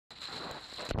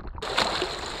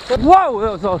Whoa!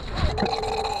 That was all.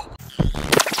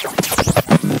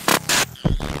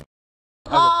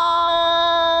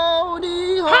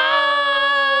 Howdy ho!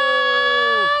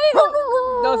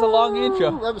 That was a long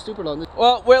intro. That was super long.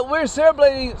 Well, we're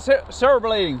celebrating.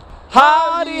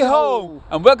 Howdy ho!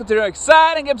 And welcome to an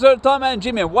exciting episode of Tom and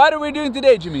Jimmy. What are we doing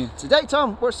today, Jimmy? Today,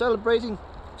 Tom, we're celebrating.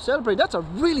 That's a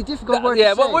really difficult word to say.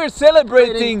 Yeah, but we're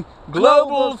celebrating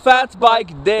Global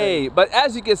Fatbike Day. But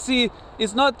as you can see,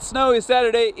 it's not snowy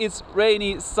Saturday, it's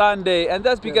rainy Sunday. And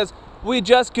that's because we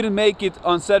just couldn't make it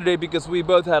on Saturday because we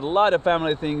both had a lot of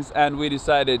family things and we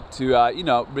decided to,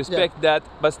 respect that,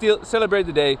 but still celebrate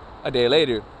the day a day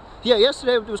later. Yeah,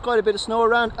 yesterday there was quite a bit of snow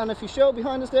around, and if you show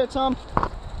behind us there, Tom,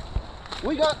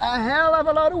 we got a hell of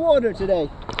a lot of water today.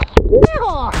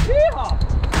 Yeehaw! Yeehaw!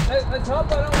 Let's hope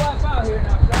I don't wipe out here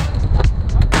now, shall we?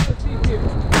 I'm gonna see here.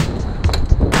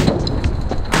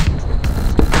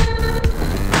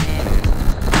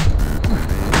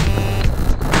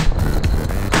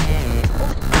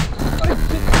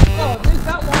 Oh, there's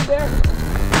that one there.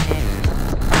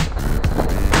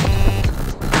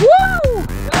 Woo!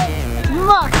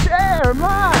 Much air,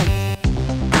 man!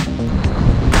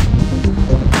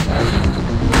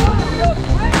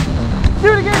 Do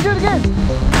it again, do it again!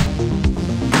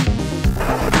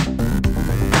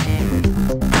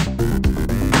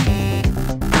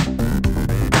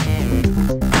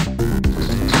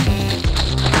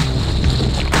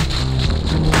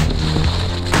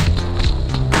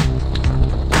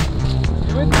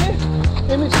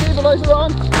 Image stabilizer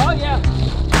on. Oh yeah.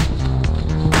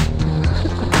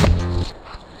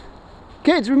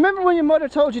 Kids, remember when your mother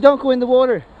told you don't go in the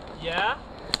water? Yeah.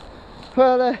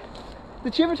 Well,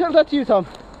 did she ever tell that to you, Tom?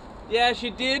 Yeah, she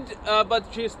did, but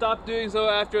she stopped doing so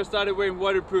after I started wearing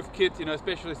waterproof kit,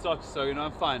 especially socks, so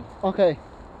I'm fine. Okay.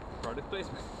 Product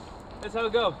placement. Let's have a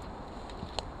go.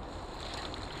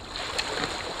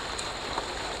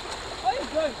 Oh,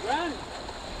 it's going grand.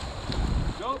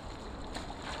 Nope.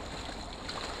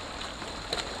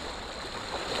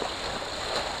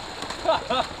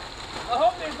 I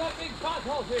hope there's not big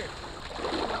potholes here.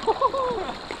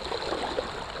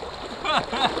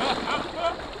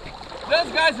 Those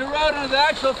guys who rode on the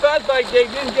actual fat bike, they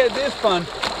didn't get this fun.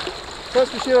 That's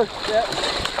for sure. Yeah.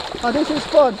 Oh, this is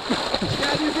fun.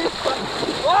 Yeah, this is fun.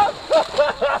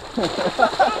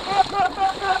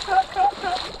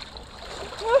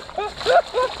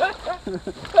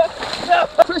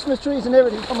 Christmas trees and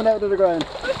everything coming out of the ground.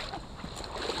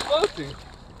 Floating.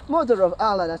 Mother of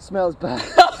Allah, that smells bad.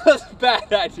 That was a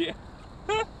bad idea.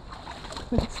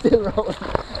 It's still rolling.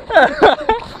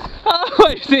 What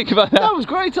do you think about that? That was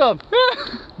great, Tom.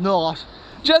 Not.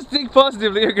 Just think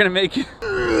positively, you're gonna make it.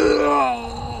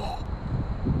 I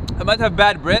might have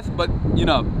bad breath, but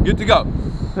good to go.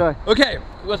 Right. Okay, you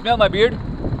want to smell my beard?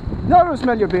 No, I don't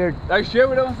smell your beard. Are you sure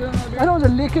we don't smell my beard? I don't want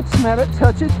to lick it, smell it,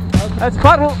 touch it. That's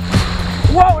butthole.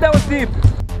 Whoa, that was deep.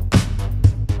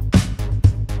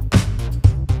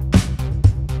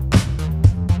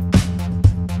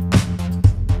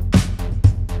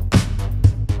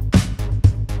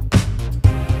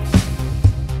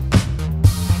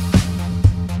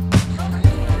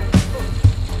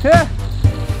 Yeah.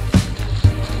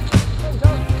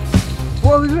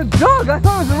 Whoa, it was a dog. I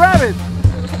thought it was a rabbit.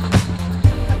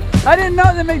 I didn't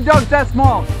know they make dogs that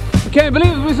small. I can't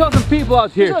believe it. We saw some people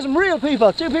out We here. saw some real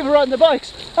people. 2 people riding their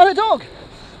bikes. And a dog.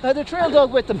 They had their trail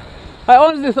dog with them. I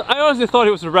honestly thought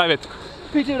it was a rabbit.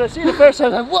 Me too. I seen it first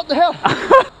time. Like, what the hell?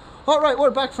 Alright,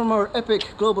 we're back from our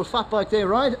epic Global Fatbike Day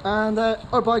ride. And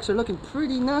our bikes are looking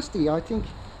pretty nasty. I think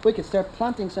we could start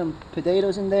planting some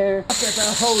potatoes in there. Get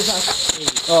that hose out.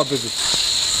 Oh, busy.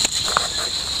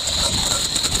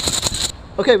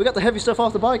 Okay, we got the heavy stuff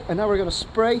off the bike, and now we're going to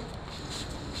spray.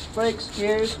 Brakes,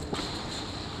 gears.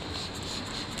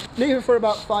 Leave it for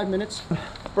about 5 minutes.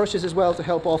 Brushes as well to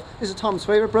help off. This is Tom's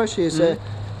favourite brush. His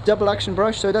double action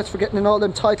brush, so that's for getting in all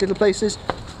them tight little places.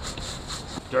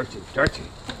 Dirty, dirty.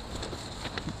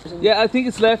 Yeah, I think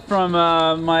it's left from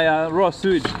my raw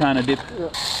sewage kind of dip.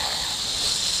 Yeah.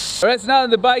 Alright, so now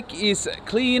the bike is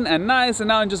clean and nice, and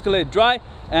now I'm just gonna let it dry.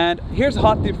 And here's a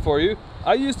hot tip for you.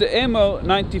 I use the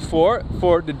MO94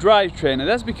 for the dry train, and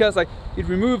that's because it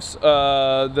removes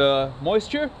the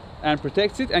moisture and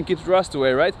protects it and keeps rust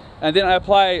away, right? And then I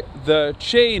apply the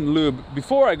chain lube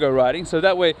before I go riding, so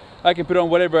that way I can put on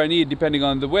whatever I need depending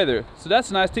on the weather. So that's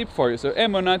a nice tip for you. So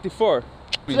MO94.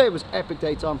 Today was epic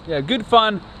day, Tom. Yeah, good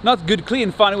fun. Not good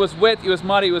clean fun. It was wet, it was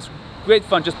muddy, it was great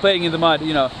fun just playing in the mud,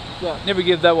 Yeah. Never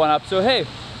give that one up. So hey,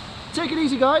 Take it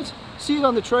easy, guys. See you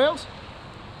on the trails.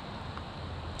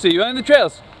 see you on the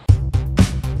trails.